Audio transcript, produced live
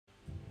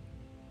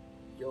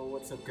Yo,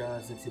 what's up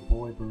guys, it's your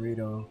boy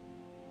Burrito,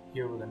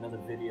 here with another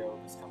video.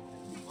 This time we're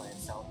going to be playing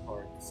South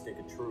Park, The Stick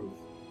of Truth.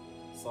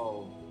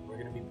 So, we're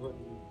going to be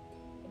putting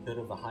a bit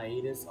of a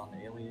hiatus on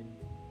the Alien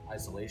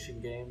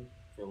Isolation game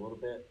for a little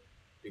bit,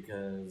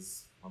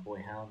 because my boy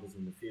Hound is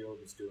in the field,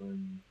 he's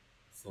doing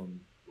some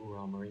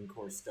Marine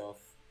Corps stuff.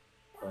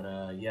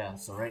 But yeah,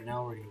 so right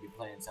now we're going to be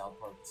playing South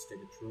Park, The Stick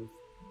of Truth.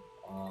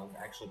 I've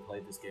actually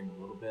played this game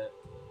a little bit,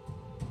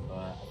 but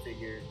I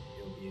figured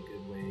it would be a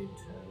good way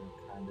to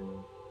kind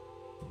of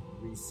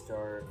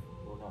restart,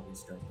 well not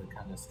restart, but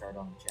kind of start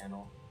on the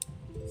channel.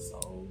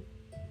 So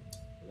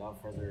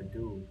without further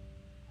ado,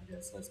 I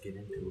guess let's get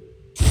into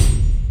it.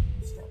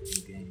 Start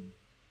the game.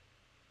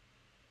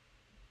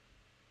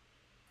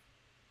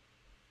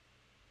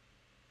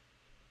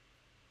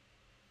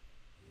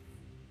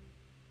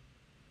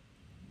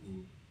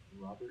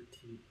 Robert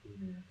T.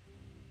 Pooner.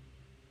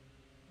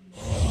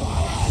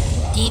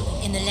 Deep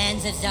in the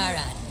lands of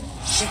Zaran,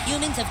 the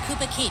humans of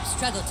Koopa Keep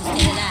struggle to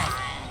stay alive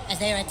as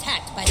they are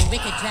attacked by the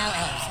wicked drow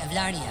elves of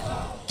Larnia.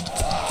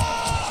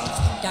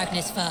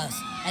 Darkness falls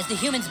as the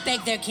humans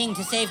beg their king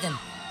to save them,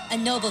 a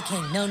noble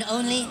king known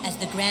only as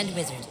the Grand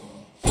Wizard.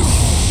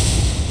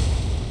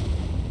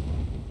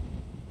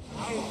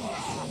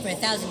 For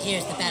 1,000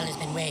 years the battle has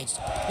been waged,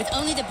 with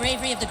only the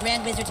bravery of the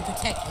Grand Wizard to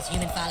protect his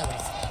human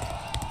followers.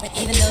 But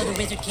even though the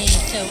Wizard King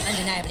is so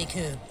undeniably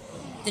cool,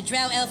 the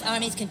drow elf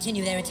armies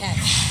continue their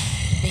attacks.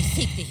 They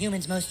seek the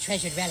humans' most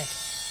treasured relic,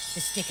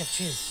 the Stick of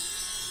Truth.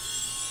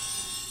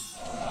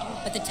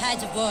 But the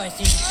tides of war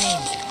soon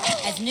change,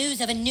 as news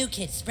of a new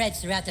kid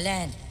spreads throughout the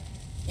land.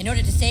 In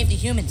order to save the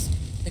humans,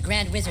 the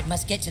Grand Wizard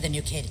must get to the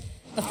new kid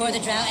before the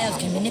drow elves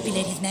can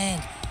manipulate his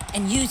mind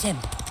and use him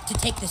to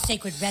take the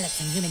sacred relic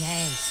from human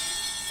hands.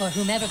 For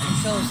whomever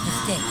controls the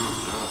stick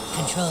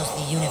controls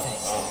the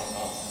universe.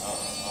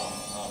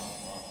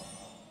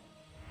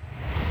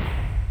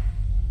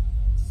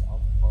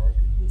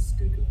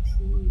 Stick of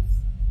Truth.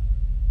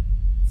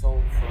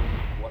 So from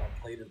what I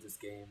played of this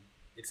game,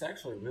 it's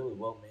actually a really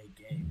well made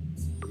game.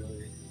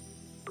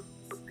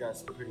 It's got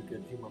some pretty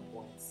good humor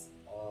points.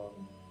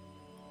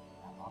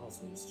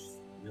 Honestly, it's just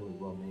really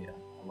well made. I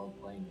love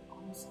playing it,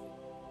 honestly.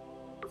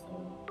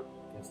 So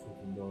I guess we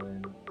can go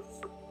in.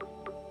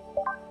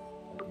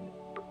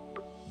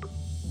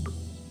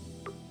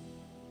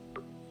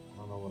 I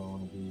don't know what I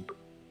want to be.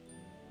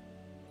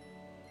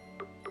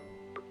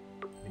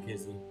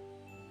 McKizzy.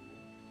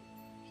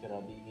 Should I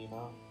be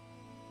emo?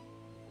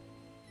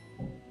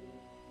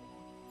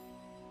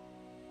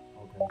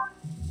 Okay.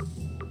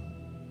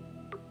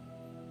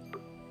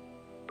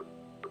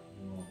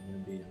 I'm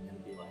gonna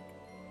be like,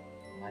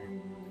 I'm not even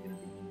really gonna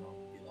be emo.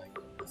 Be like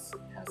this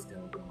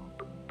pastel brown.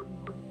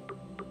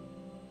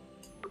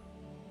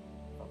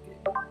 Fuck it.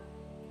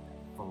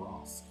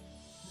 Frost.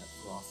 That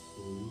frost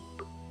blue.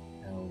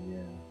 Hell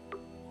yeah.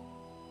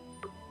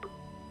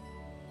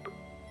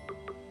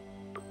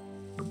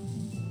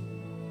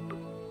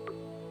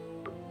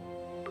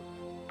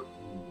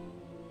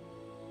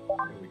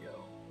 There we go.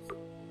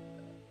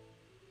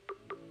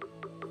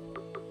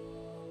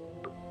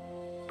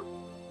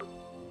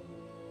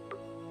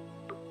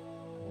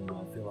 I don't know,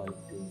 I feel like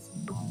doing some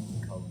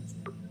mild colors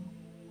right now.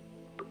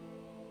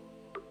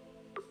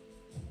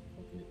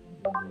 Okay, I'm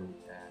gonna go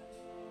with that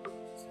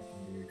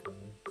secondary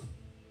color.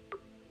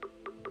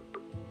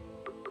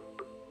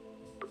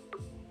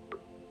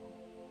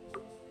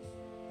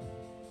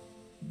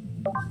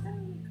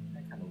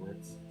 That kind of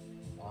works.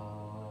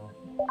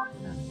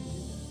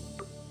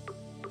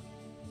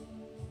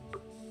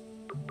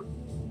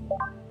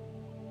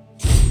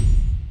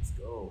 Let's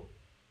go.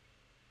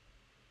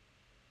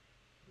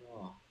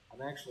 Oh,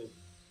 I'm actually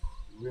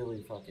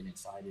really fucking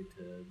excited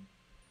to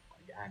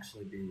like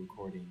actually be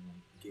recording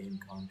like game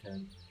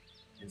content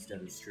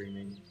instead of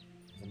streaming.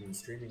 I mean,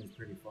 streaming is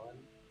pretty fun,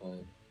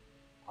 but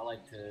I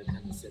like to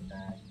kind of sit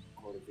back,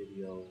 record a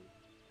video,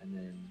 and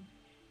then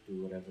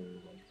do whatever,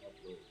 like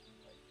upload,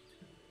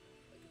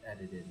 like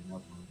edit it and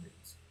upload it.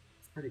 It's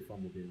pretty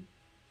fun to do.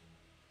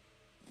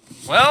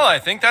 Well, I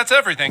think that's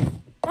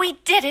everything. We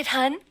did it,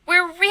 hun.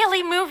 We're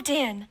really moved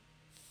in.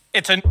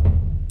 It's a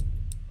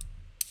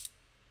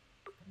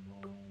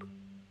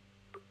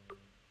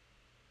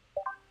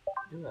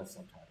Do have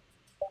subtitles.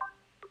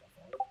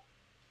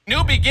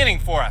 new beginning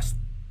for us.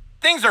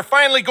 Things are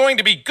finally going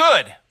to be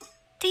good.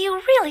 Do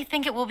you really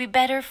think it will be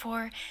better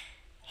for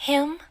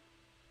him?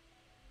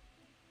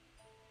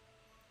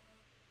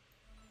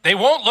 They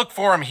won't look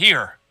for him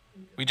here.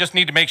 We just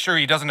need to make sure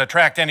he doesn't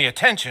attract any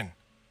attention.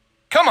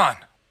 Come on,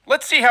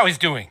 let's see how he's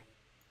doing.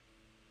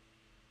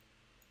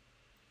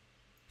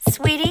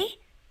 Sweetie?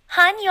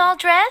 Hun, you all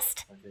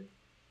dressed? Okay.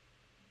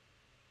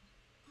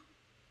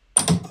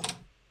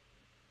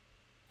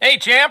 Hey,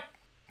 champ.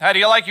 How do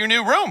you like your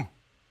new room?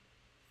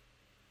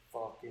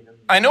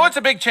 I know it's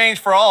a big change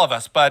for all of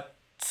us, but,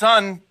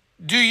 son,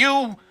 do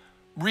you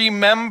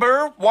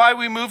remember why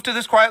we moved to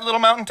this quiet little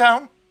mountain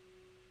town?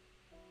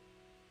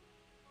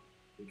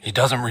 He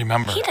doesn't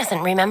remember. He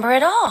doesn't remember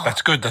at all.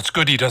 That's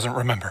good he doesn't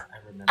remember.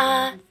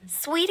 remember everything.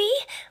 Sweetie,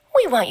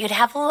 we want you to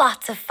have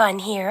lots of fun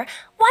here.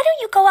 Why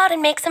don't you go out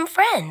and make some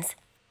friends?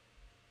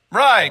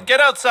 Right, get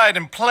outside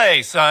and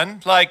play,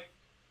 son. Like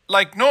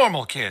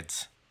normal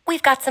kids.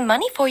 We've got some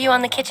money for you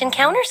on the kitchen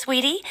counter,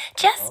 sweetie.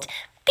 Just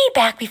be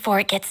back before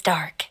it gets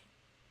dark.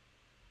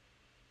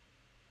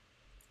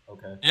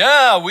 Okay.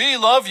 Yeah, we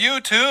love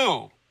you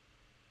too.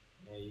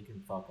 Yeah, you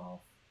can fuck off.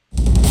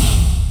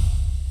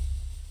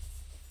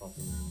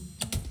 Fucking around.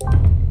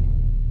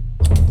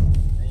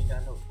 Now you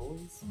got no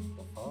toys?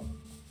 The fuck?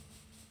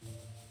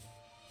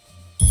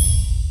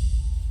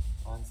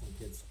 Find some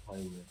kids to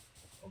play with.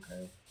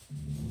 Okay.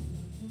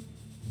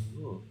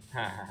 Ooh.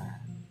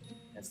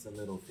 That's the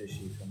little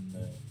fishy from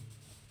the...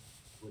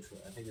 Which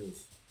I think it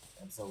was...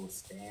 episode with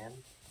Stan.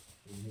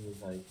 And he was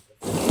like,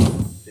 the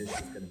fish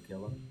was gonna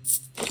kill him.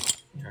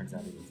 Turns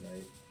out he was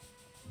right.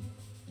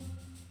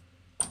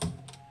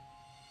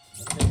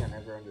 One thing I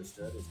never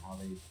understood is how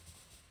they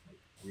like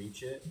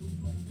reach it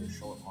with like their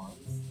short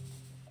arms.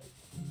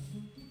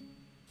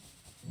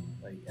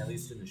 Like at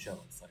least in the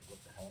show, it's like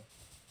what the hell?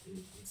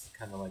 It's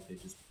kind of like they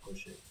just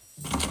push it.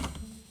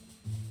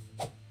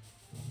 I'm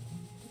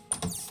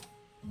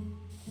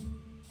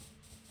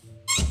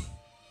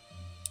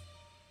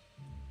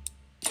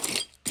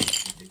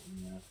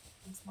taking that.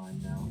 It's mine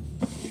now.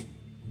 I'm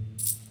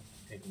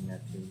taking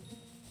that too.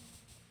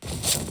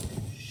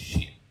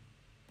 Shit.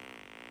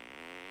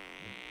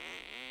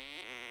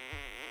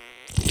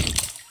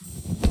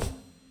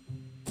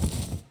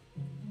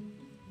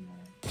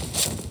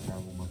 Try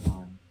one more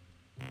time.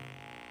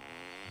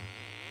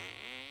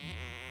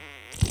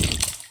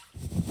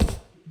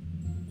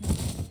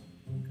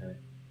 Okay.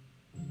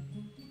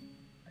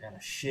 I got a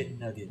shit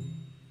nugget.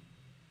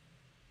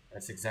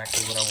 That's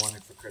exactly what I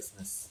wanted for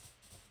Christmas.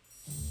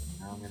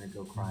 Now I'm gonna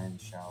go cry in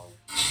the shower.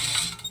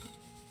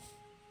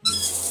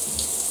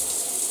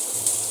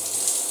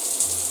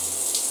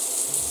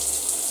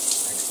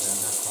 Actually,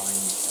 I'm not crying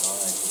in the shower.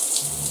 I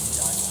just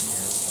dyed my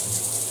hair so I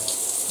can wake up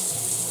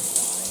and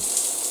dye.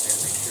 I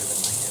gotta make sure that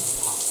my hair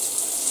pops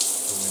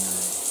for when I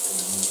go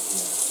to meet the new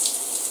kid.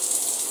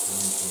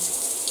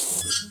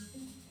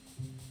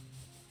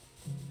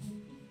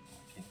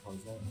 I can't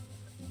close that.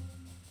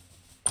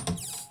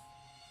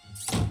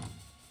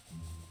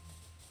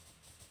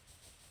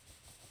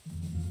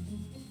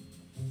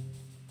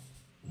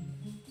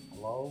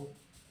 Hello?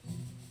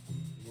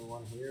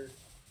 Anyone here?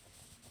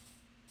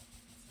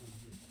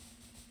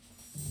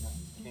 No,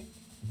 can't.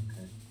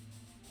 Okay.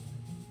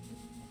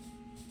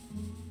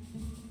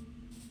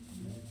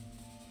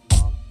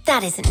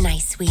 That isn't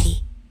nice,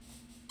 sweetie.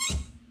 Yeah,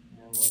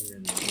 well, you're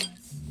nice.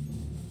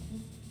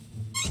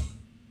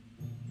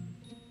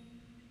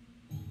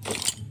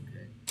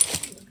 Okay.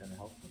 I got a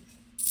health potion.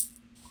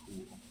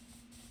 Cool.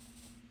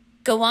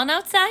 Go on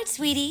outside,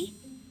 sweetie.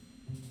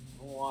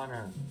 I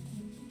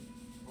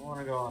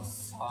wanna go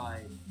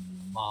outside,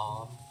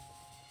 Mom.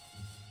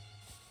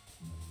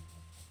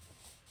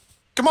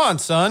 Come on,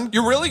 son.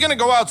 You're really gonna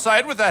go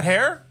outside with that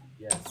hair?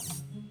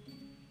 Yes.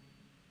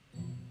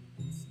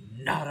 It's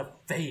not a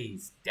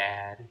phase,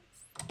 Dad.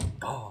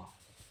 God,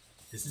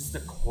 this is the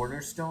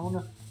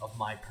cornerstone of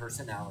my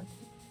personality.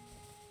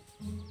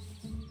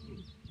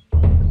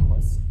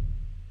 Request.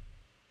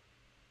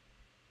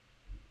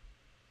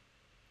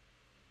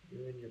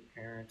 You and your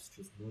parents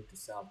just moved to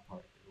South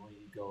Park. They want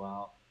you to go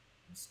out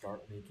and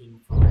start making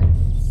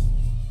friends.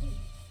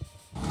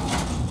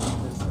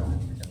 First, I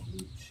gotta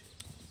loot shit.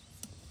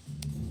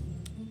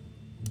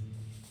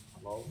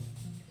 Hello?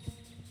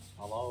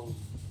 Hello?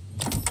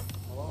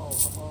 Hello?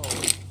 Hello?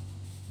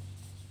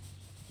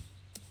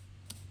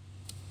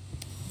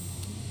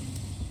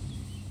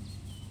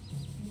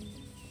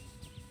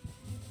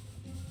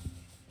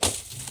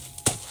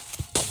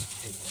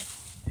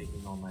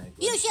 Taking all my...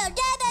 You shall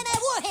die by my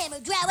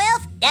warhammer, Drow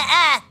Elf!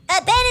 I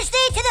banish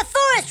thee to the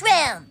forest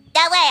realm!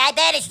 No way, I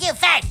banish you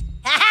first!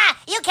 Haha!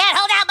 You can't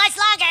hold out much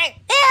longer!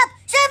 Help!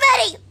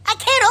 Somebody! I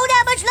can't hold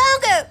out much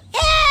longer!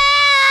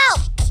 Help!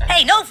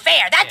 Hey, no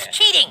fair. That's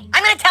cheating.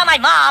 I'm gonna tell my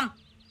mom.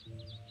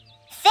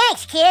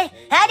 Thanks, kid.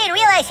 I didn't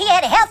realize he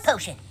had a health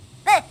potion.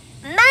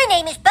 My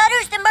name is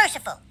Butters the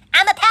Merciful.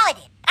 I'm a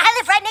paladin. I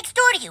live right next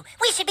door to you.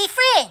 We should be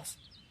friends.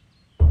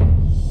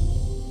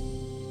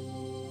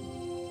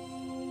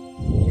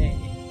 Yay.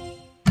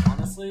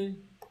 Honestly,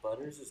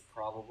 Butters is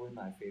probably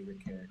my favorite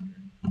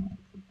character.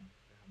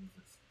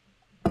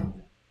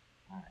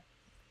 Alright.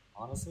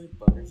 Honestly,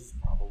 Butters is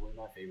probably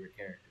my favorite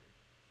character.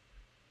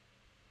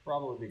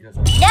 Probably because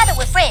I... Now that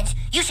we're friends,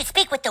 you should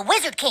speak with the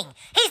Wizard King.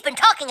 He's been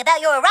talking about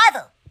your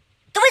arrival.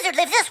 The wizard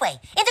lives this way,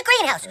 in the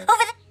greenhouse, over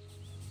the...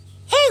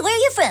 Hey, where are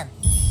you from?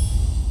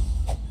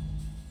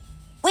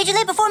 Where'd you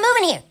live before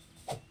moving here?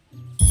 Come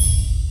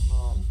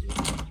on, dude.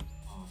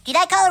 Did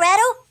I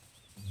Colorado?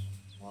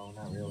 No,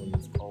 not really.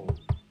 It's cold.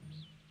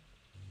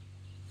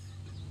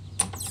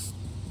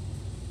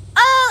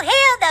 Oh,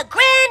 hail the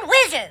Grand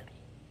Wizard!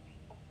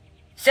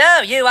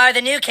 So, you are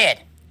the new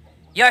kid.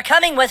 Your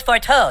coming was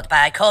foretold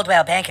by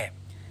Coldwell Banker.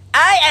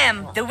 I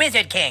am the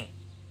Wizard King.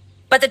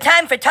 But the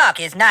time for talk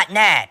is not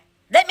now.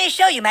 Let me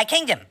show you my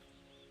kingdom.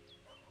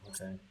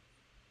 Okay.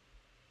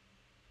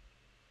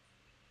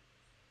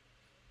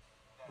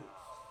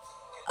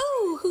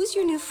 who's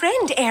your new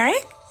friend,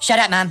 Eric? Shut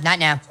up, Mom. Not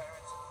now.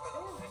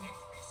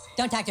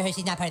 Don't talk to her.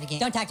 She's not part of the game.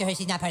 Don't talk to her.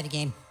 She's not part of the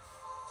game.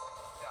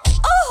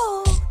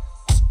 Oh!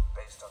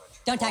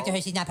 Don't talk to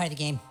her. She's not part of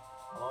the game.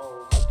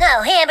 Hello?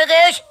 Oh,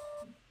 hamburgers!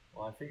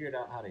 Well, I figured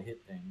out how to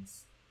hit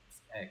things.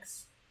 It's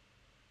X.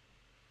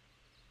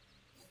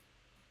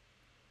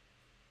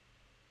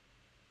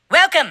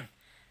 Welcome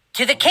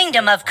to the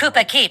kingdom of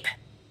Koopa Keep.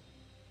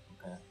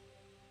 Okay.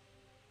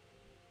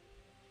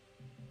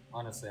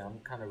 Honestly, I'm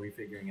kind of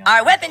refiguring out. Our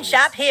the weapon controls.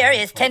 shop here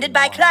is tended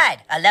by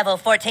Clyde, a level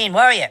 14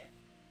 warrior.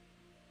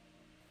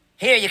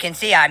 Here you can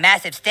see our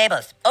massive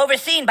stables,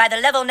 overseen by the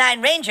level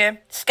 9 ranger,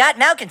 Scott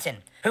Malkinson,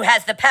 who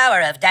has the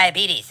power of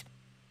diabetes.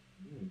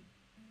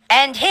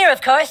 And here,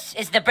 of course,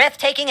 is the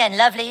breathtaking and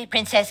lovely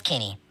Princess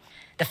Kenny,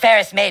 the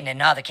fairest maiden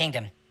in all the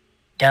kingdom.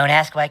 Don't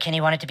ask why Kenny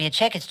wanted to be a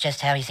chick, it's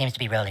just how he seems to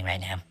be rolling right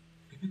now.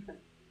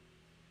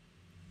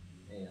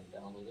 Hey, I'm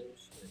down with it.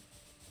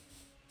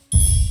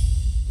 Shit.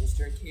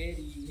 Mr.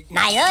 Kitty.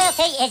 My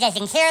loyalty is as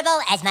incurable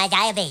as my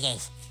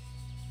diabetes.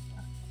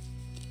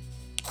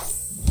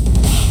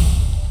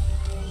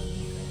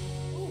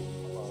 Hello.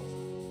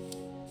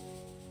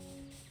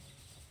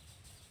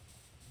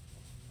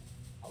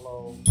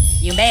 Hello.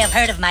 You may have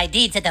heard of my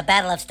deeds at the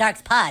Battle of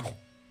Stark's Pod.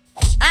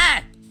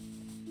 Ah!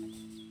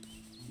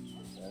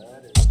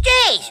 That is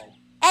Jeez!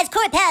 As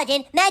court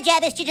paladin, my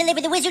job is to deliver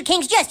the Wizard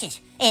King's justice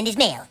and his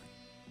mail.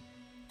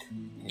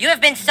 You have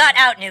been sought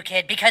out, new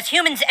kid, because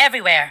humans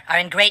everywhere are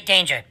in great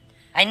danger.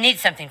 I need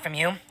something from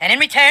you, and in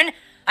return,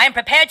 I am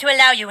prepared to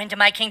allow you into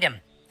my kingdom.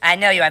 I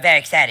know you are very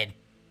excited.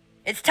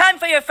 It's time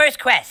for your first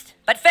quest,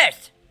 but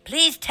first,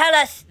 please tell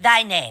us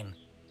thy name.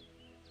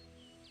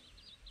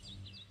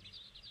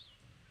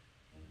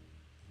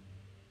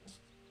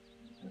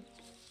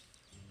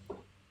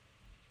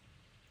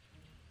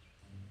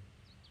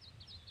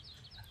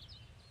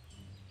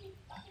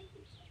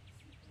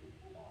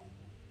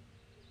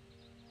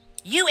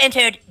 You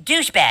entered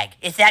douchebag,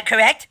 is that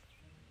correct?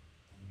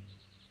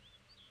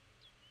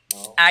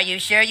 No. Are you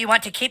sure you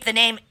want to keep the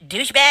name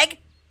douchebag?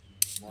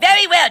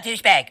 Very well,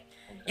 douchebag.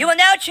 You will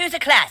now choose a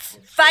class.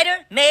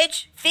 Fighter,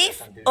 mage,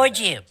 thief, or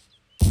Jew.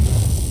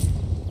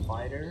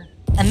 Fighter.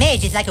 A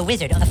mage is like a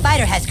wizard. A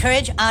fighter has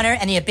courage, honor,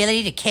 and the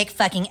ability to kick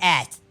fucking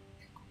ass.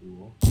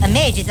 Cool. A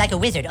mage is like a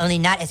wizard, only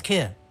not as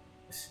cool.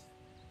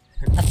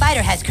 A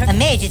fighter has A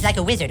mage is like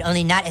a wizard,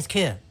 only not as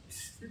cool.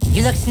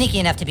 You look sneaky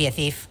enough to be a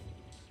thief.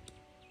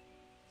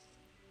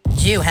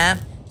 Jew, huh?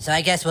 So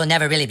I guess we'll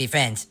never really be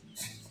friends.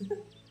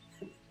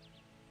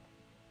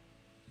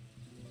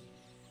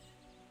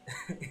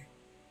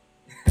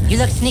 You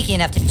look sneaky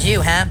enough to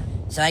Jew, huh?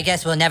 So I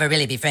guess we'll never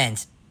really be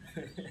friends.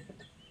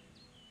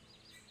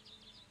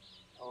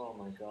 Oh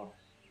my god.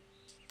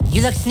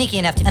 You look sneaky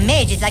enough to A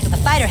mage is like a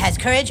fighter has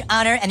courage,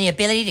 honor, and the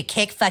ability to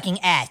kick fucking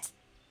ass.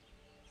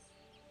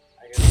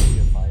 I gotta be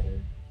a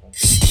fighter.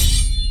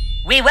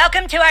 We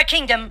welcome to our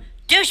kingdom,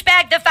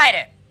 Douchebag the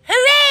Fighter.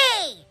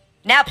 Hooray!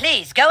 Now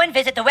please, go and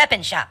visit the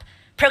weapon shop.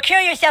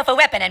 Procure yourself a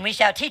weapon and we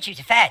shall teach you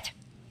to fight.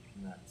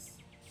 Nice.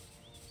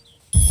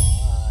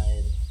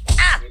 Fight.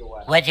 Ah! Need a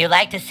weapon. Would you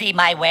like to see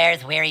my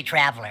wares, weary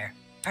traveler?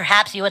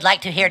 Perhaps you would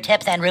like to hear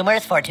tips and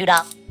rumors for $2.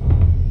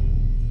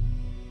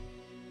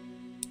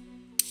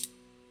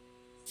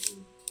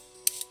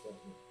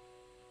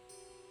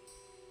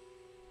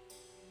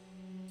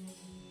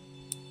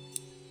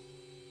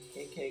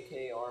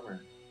 KKK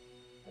armor.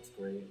 That's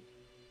great.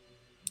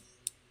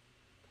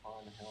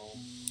 Pawn helm.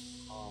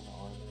 Pawn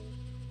armor.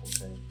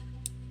 Okay.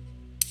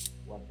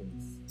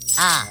 Weapons.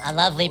 Ah, a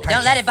lovely purchase.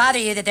 Don't let it bother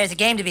you that there's a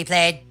game to be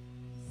played.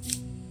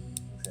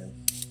 Okay.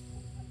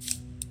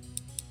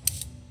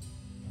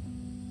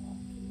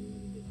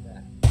 Can you get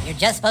that? You're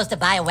just supposed to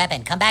buy a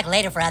weapon. Come back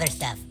later for other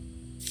stuff.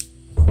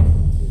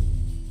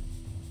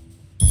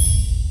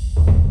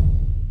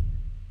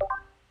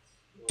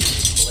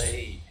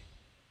 Blade.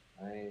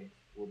 I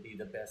will be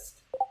the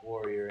best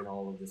warrior in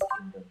all of this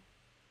kingdom.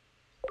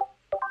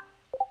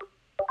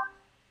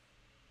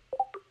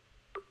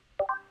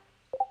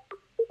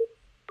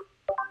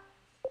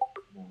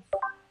 No.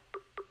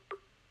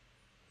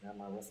 Got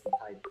my rusty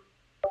pipe.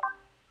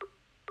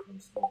 I'm gonna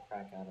smoke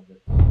crack out of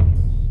it.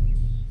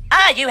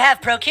 Ah, you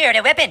have procured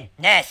a weapon.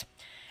 Yes.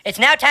 It's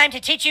now time to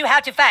teach you how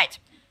to fight.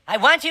 I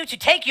want you to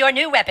take your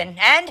new weapon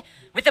and,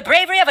 with the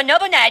bravery of a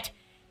noble knight,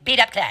 beat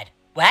up Clyde.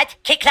 What?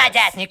 Kick Clyde's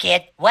ass, new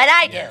kid. What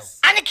I do? Yes.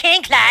 I'm the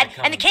king, Clyde,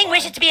 Come and the on, king Clyde.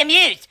 wishes to be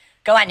amused.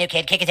 Go on, new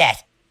kid, kick his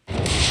ass.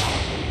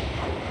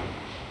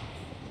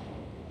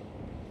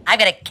 I'm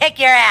gonna kick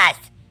your ass.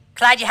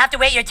 Clyde, you have to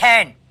wait your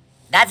turn.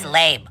 That's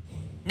lame.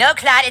 No,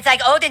 Clyde, it's like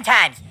olden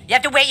times. You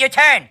have to wait your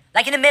turn.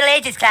 Like in the Middle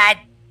Ages, Clyde.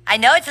 I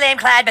know it's lame,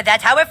 Clyde, but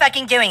that's how we're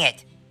fucking doing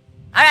it.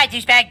 All right,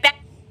 douchebag, back.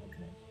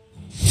 Okay.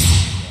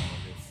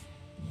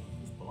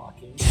 Just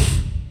blocking. Okay.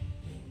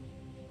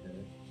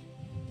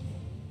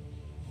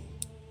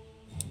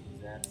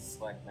 That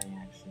select my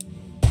action.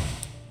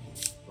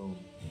 Boom.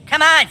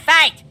 Come on,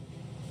 fight.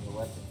 The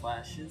weapon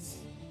flashes.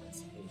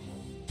 Press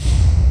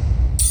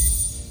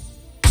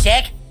A.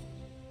 Dick?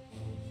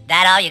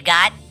 That all you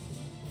got?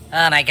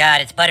 Oh my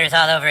god, it's butters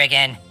all over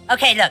again.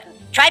 Okay, look,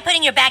 Try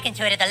putting your back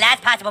into it at the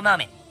last possible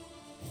moment.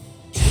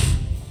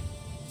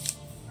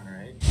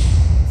 Alright.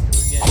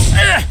 Let's do it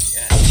again.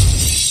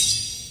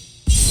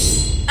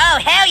 Oh,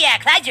 hell yeah,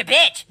 Clyde's your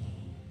bitch.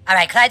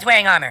 Alright, Clyde's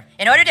wearing armor.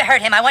 In order to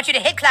hurt him, I want you to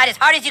hit Clyde as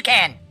hard as you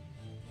can.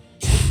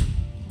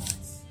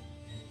 Nice.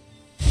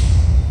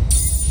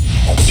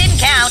 Didn't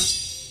count.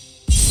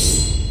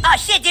 Oh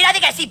shit, dude, I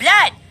think I see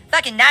blood.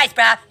 Fucking nice,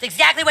 bro. It's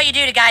exactly what you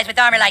do to guys with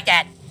armor like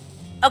that.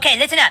 Okay,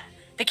 listen up.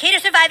 The key to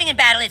surviving in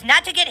battle is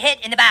not to get hit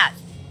in the bows.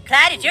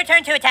 Clyde, it's your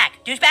turn to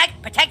attack.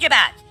 Douchebag, protect your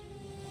bows.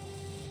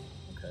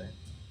 Okay.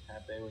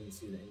 Tap A when you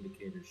see the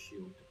indicator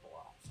shield to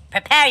block.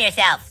 Prepare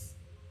yourself.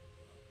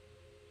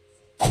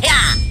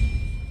 Yeah!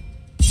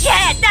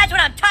 Yes, that's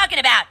what I'm talking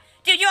about!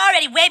 Dude, you're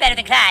already way better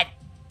than Clyde.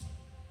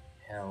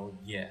 Hell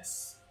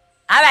yes.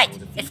 Alright,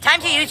 it's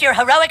time to use your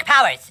heroic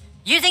powers.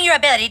 Using your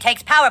ability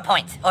takes power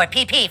points, or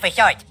PP for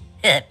short.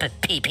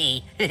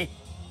 PP.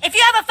 If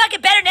you have a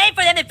fucking better name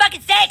for them, then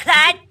fucking say it,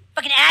 Clyde!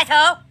 Fucking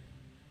asshole!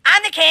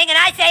 I'm the king, and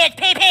I say it's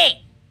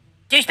PP!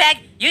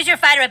 Douchebag, use your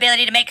fighter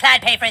ability to make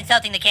Clyde pay for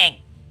insulting the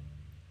king.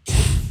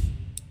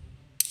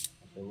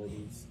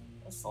 Abilities.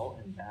 Assault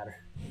and battery.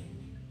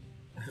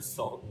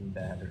 Assault and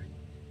battery.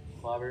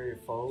 Clobber your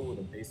foe with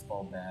a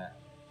baseball bat.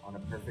 On a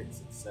perfect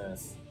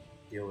success,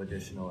 deal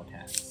additional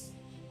attacks.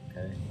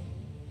 Okay?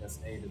 Press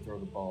A to throw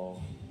the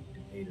ball,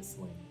 and A to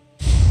swing.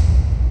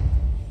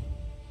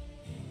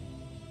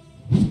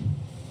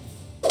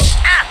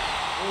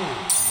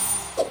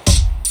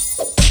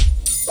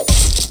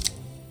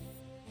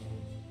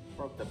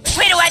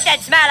 Way to wipe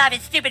that smile off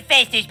his stupid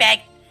face,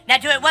 douchebag. Now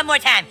do it one more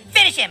time.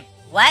 Finish him.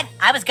 What?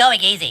 I was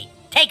going easy.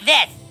 Take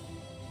this.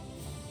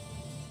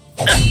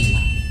 Ooh,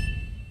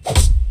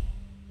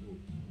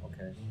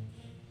 okay.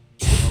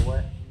 You know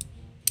what?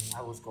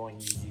 I was going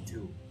easy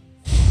too.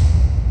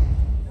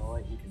 You know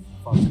what? You can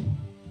fuck him.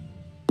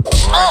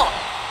 Oh!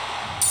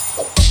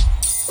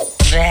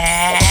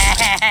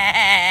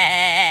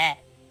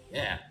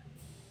 Yeah.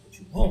 But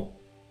you won't.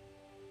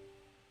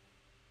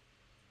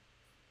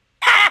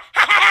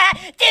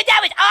 Dude,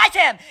 that was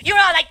awesome! You were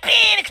all like,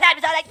 beam, and Clyde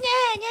was all like,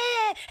 nah.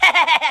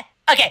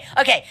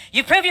 Okay,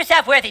 you prove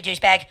yourself worthy,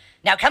 douchebag.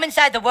 Now come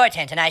inside the war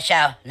tent and I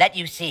shall let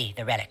you see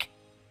the relic.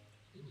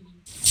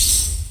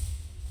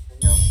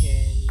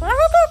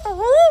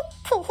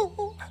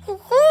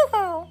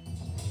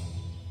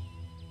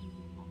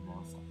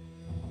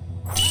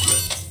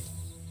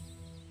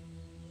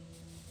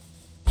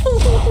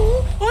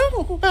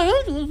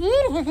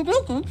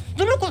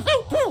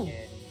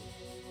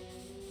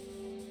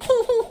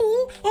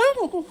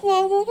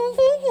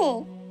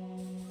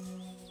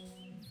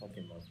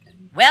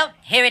 Well,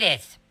 here it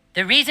is.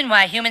 The reason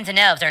why humans and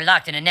elves are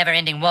locked in a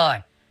never-ending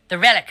war. The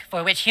relic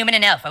for which human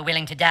and elf are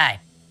willing to die.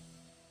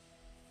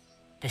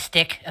 The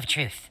Stick of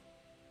Truth.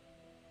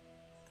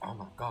 Oh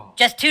my god.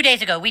 Just 2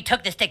 days ago, we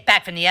took the stick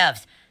back from the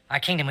elves. Our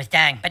kingdom was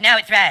dying, but now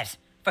it thrives.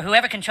 For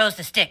whoever controls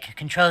the stick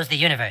controls the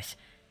universe.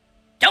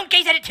 Don't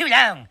gaze at it too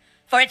long,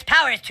 for its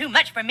power is too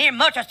much for mere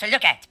mortals to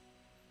look at.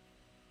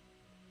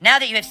 Now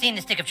that you have seen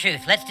the Stick of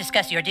Truth, let's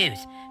discuss your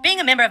dues.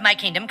 Being a member of my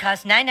kingdom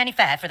costs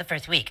 $9.95 for the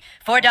first week,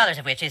 $4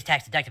 of which is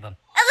tax deductible.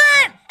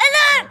 Alarm!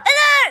 Alarm!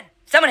 Alarm!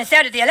 Someone has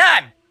sounded the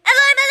alarm!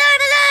 Alarm!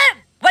 Alarm!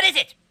 Alarm! What is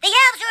it? The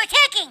elves are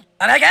attacking!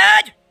 Oh my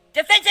god!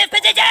 Defensive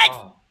position!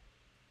 Oh.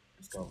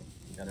 Let's go.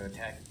 We gotta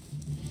attack.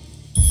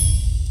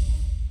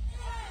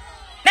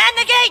 Man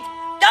the gate!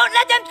 Don't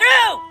let them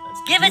through!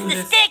 Give us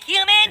the stick,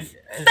 humans!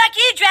 Fuck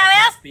you, Drow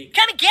Elf!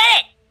 Come and get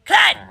it!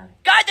 Clyde,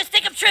 guard the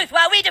Stick of Truth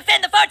while we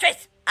defend the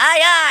fortress!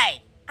 Aye,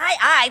 aye! Aye,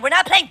 aye, we're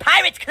not playing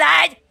pirates,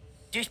 Clyde!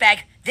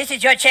 Douchebag, this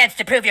is your chance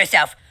to prove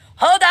yourself.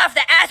 Hold off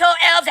the asshole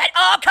elves at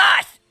all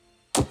costs!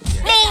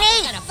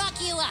 Nee! Gonna fuck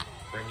you up!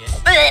 Bring it.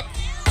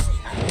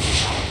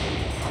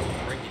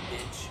 Bring it,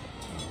 bitch.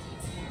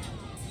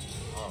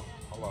 Oh,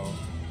 hello.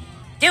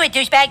 Do it,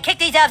 douchebag! Kick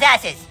these elves'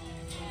 asses!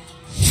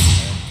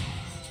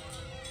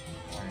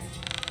 Alright.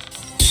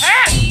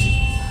 Ah!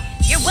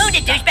 You're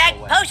wounded,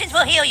 douchebag! Potions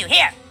will heal you.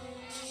 Here!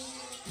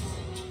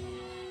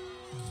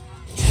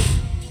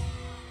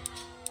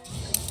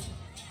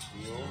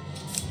 Heal.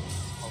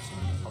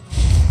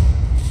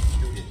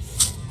 Do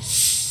this.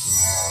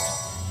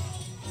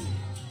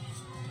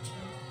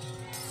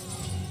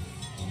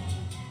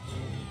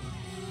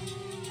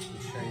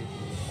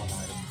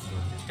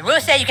 The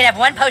rules say you can have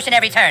one potion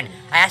every turn.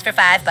 I asked for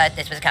 5, but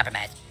this was a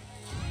compromise.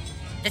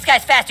 This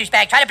guy's fast,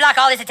 douchebag. Try to block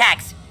all his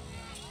attacks.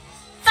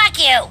 Fuck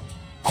you!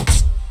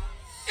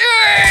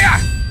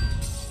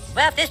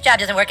 Well, if this job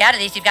doesn't work out,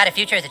 at least you've got a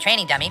future as a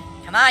training dummy.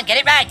 Come on, get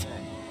it right.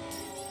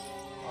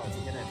 Oh, is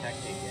he gonna attack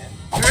me again?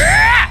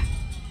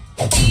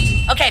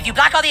 Okay, if you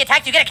block all the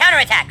attacks, you get a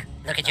counterattack.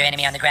 Look at your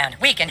enemy on the ground,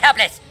 weak and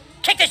helpless.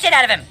 Kick the shit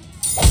out of him.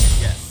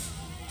 Yes.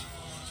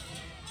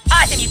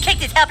 Awesome, you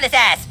kicked his helpless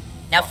ass.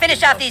 Now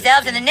finish off these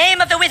elves in the name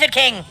of the Wizard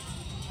King.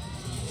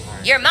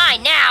 Right. You're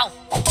mine now.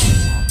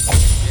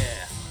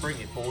 Yeah, bring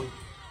it, boy.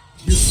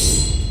 You.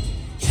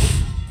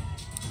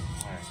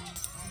 Alright,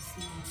 let's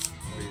see.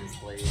 Warrior's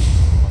Blade.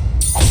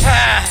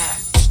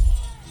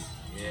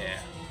 Yeah.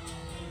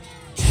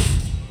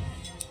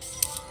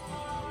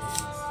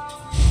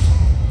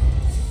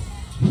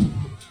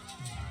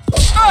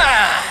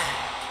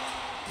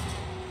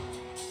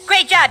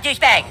 job,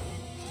 douchebag!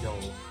 Yo,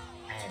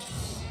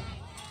 ass.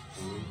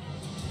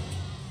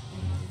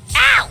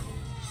 Ow!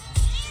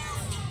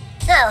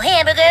 Oh,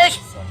 hamburgers!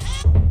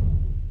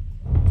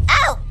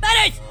 Ow!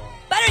 Butters!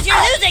 Butters,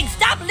 you're losing!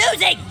 Stop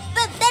losing!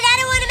 But I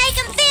don't want to make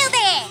him feel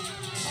bad!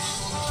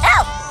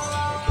 Ow!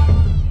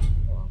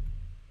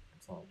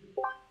 That's all, dude.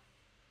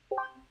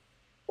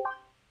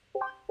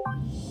 I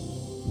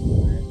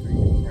have 3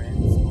 new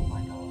friends. Oh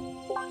my god.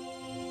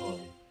 Boy.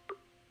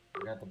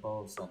 I got the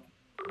bow of sucking.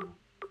 Cool.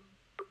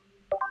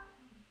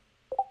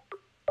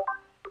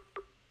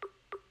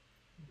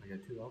 I got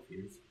 2 elf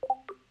ears.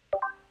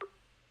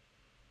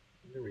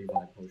 And the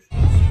revive potion.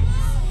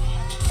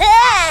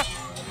 Ah!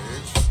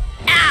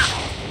 Ow!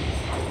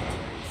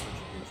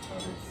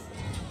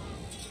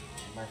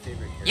 My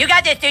favorite character. You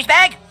got this,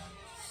 douchebag!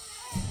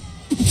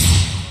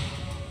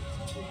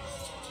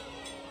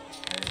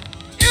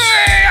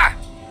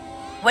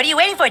 What are you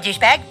waiting for,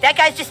 douchebag? That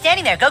guy's just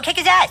standing there. Go kick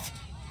his ass!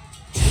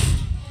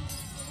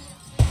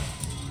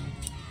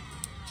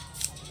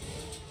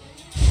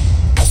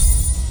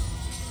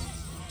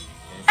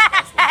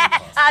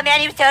 Oh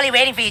man, he was totally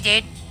waiting for you,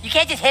 dude. You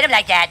can't just hit him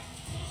like that.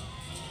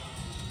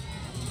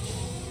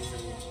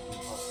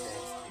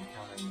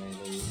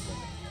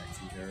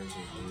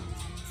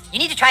 You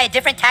need to try a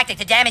different tactic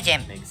to damage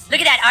him. Look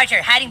at that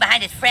archer hiding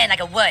behind his friend like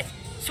a wuss.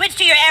 Switch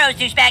to your arrows,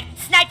 douchebag.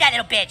 Snipe that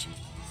little bitch.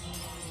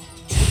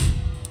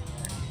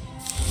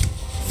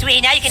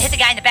 Sweet, now you can hit the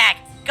guy in the back.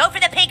 Go for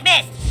the pink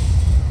mist.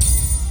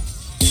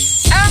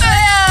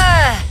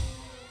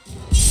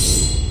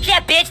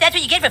 Yeah, bitch, that's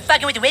what you get for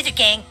fucking with the Wizard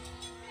King.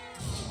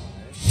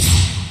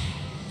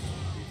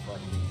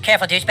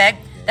 Careful, douchebag.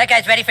 That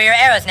guy's ready for your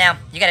arrows now.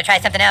 You gotta try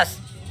something else.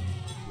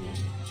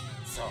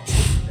 So,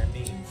 that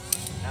means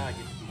now I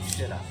get to beat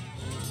shit out.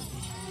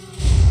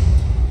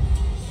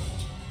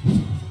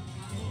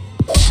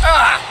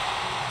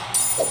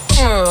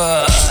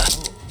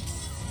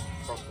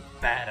 Broke the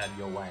bat out of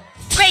your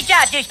ass. Great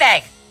job,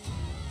 douchebag.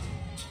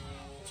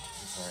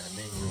 Sorry, I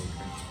made you really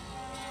cringy.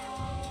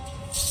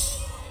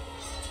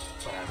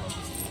 But I love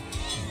this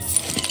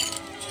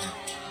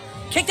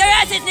game. Kick their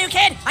asses, new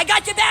kid. I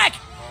got your back.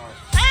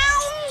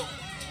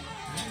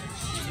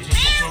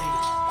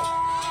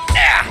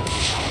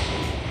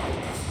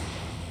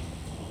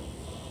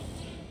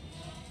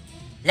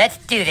 Let's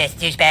do this,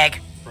 douchebag.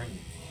 Bring it.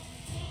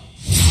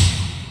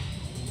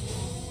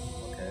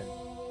 Okay.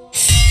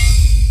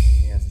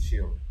 He has a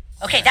shield.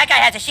 Okay, that guy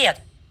has a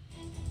shield.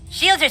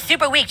 Shields are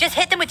super weak. Just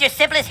hit them with your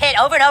simplest hit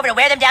over and over to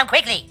wear them down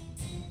quickly.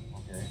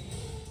 Okay.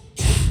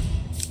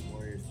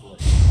 Warrior's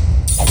Blade.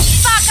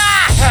 Fuck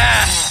off!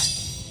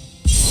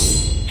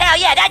 Hell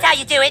yeah, that's how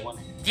you do it.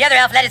 The other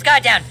elf let his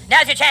guard down.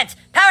 Now's your chance.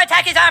 Power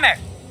attack his armor.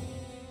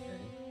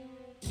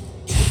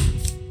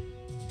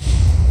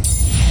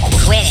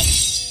 Quit it.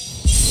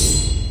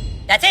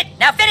 That's it.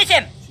 Now finish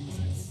him.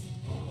 Jesus.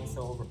 I'm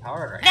so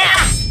overpowered right Nah.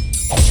 now.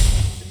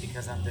 Is it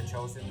because I'm the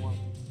chosen one?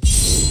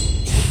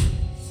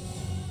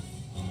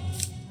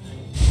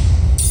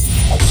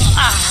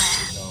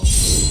 So,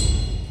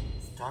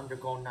 it's time to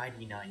go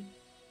 99.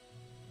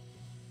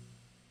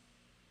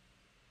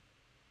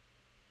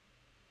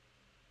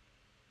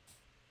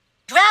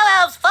 Drow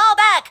elves, fall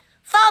back!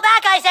 Fall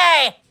back, I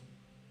say!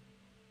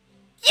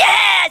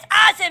 Yes!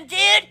 Awesome,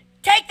 dude!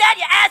 Take that,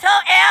 you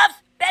asshole elves!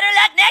 Better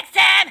luck next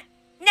time!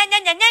 Na na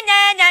na na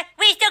na na!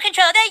 We still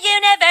control the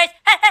universe!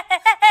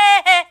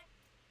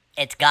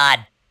 It's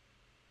God.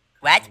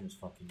 What?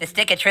 The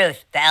stick of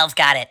truth. The elves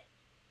got it.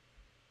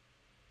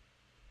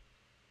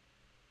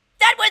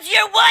 That was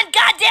your one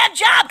goddamn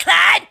job,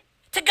 Clyde!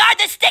 To guard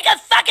the stick of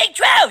fucking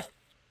truth!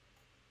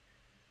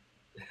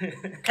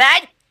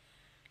 Clyde,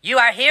 you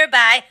are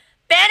hereby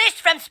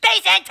banished from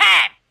space and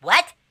time!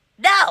 What?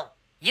 No!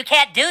 You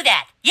can't do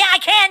that! Yeah, I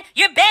can!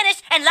 You're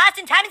banished and lost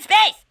in time and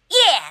space!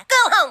 Yeah,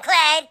 go home,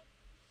 Clyde.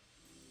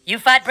 You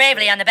fought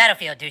bravely on the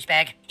battlefield,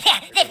 douchebag.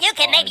 Yeah, if you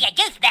can make me a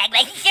douchebag,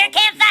 like you sure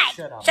can fight.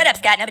 Shut up,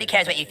 Scott. Nobody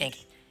cares what you think.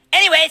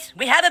 Anyways,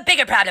 we have a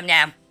bigger problem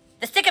now.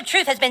 The stick of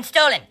truth has been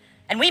stolen,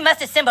 and we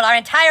must assemble our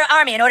entire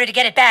army in order to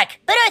get it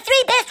back. But our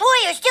 3 best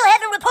warriors still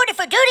haven't reported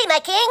for duty, my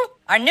king.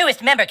 Our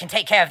newest member can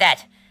take care of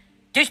that.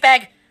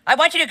 Douchebag, I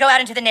want you to go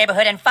out into the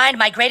neighborhood and find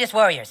my greatest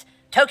warriors,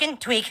 Token,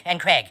 Tweak, and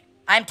Craig.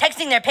 I'm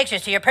texting their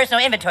pictures to your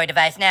personal inventory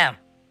device now.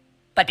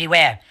 But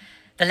beware.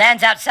 The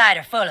lands outside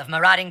are full of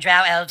marauding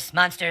drow elves,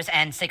 monsters,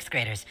 and 6th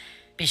graders.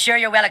 Be sure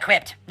you're well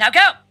equipped. Now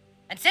go!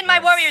 And send my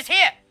warriors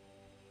here!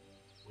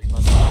 We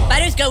must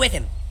Fighters, go with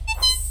him.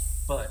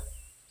 but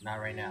not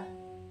right now.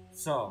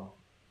 So,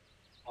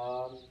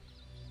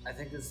 I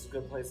think this is a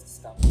good place to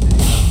stop the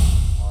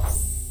video.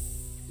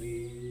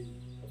 We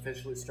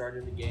officially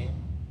started the game.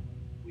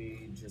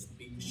 We just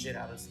beat the shit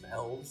out of some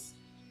elves.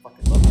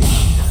 Fucking love beating the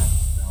shit out of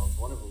some elves.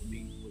 One of them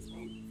was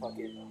beating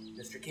fucking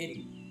Mr.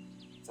 Kitty.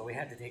 So we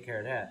had to take care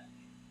of that.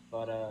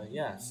 But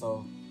yeah,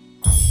 so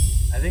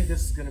I think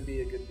this is gonna be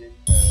a good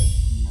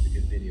not a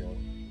good video,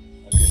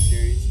 a good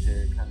series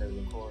to kind of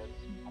record.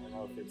 I don't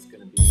know if it's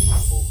gonna be a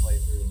full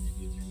playthrough or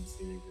maybe a mini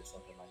series or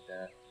something like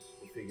that.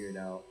 We'll figure it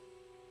out.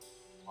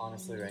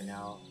 honestly, right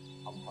now,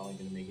 I'm probably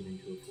gonna make it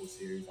into a full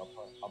series.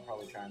 I'll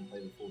probably try and play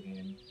the full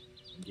game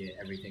and get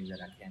everything that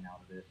I can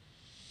out of it.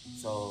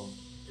 So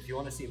if you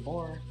want to see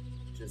more,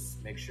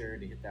 just make sure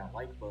to hit that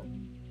like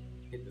button,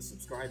 hit the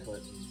subscribe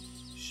button,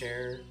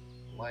 share,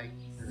 like,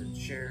 or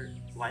share,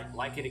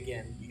 like it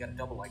again. You gotta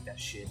double like that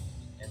shit,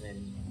 and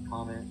then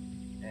comment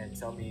and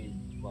tell me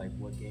like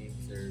what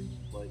games or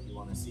what you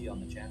want to see on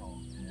the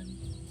channel.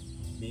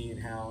 And me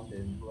and Hound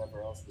and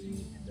whoever else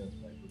we end up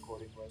like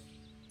recording with,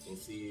 we'll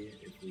see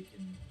if we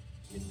can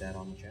get that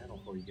on the channel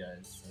for you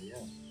guys. So yeah,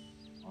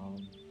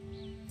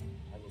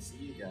 I will see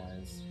you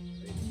guys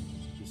later.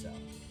 Peace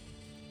out.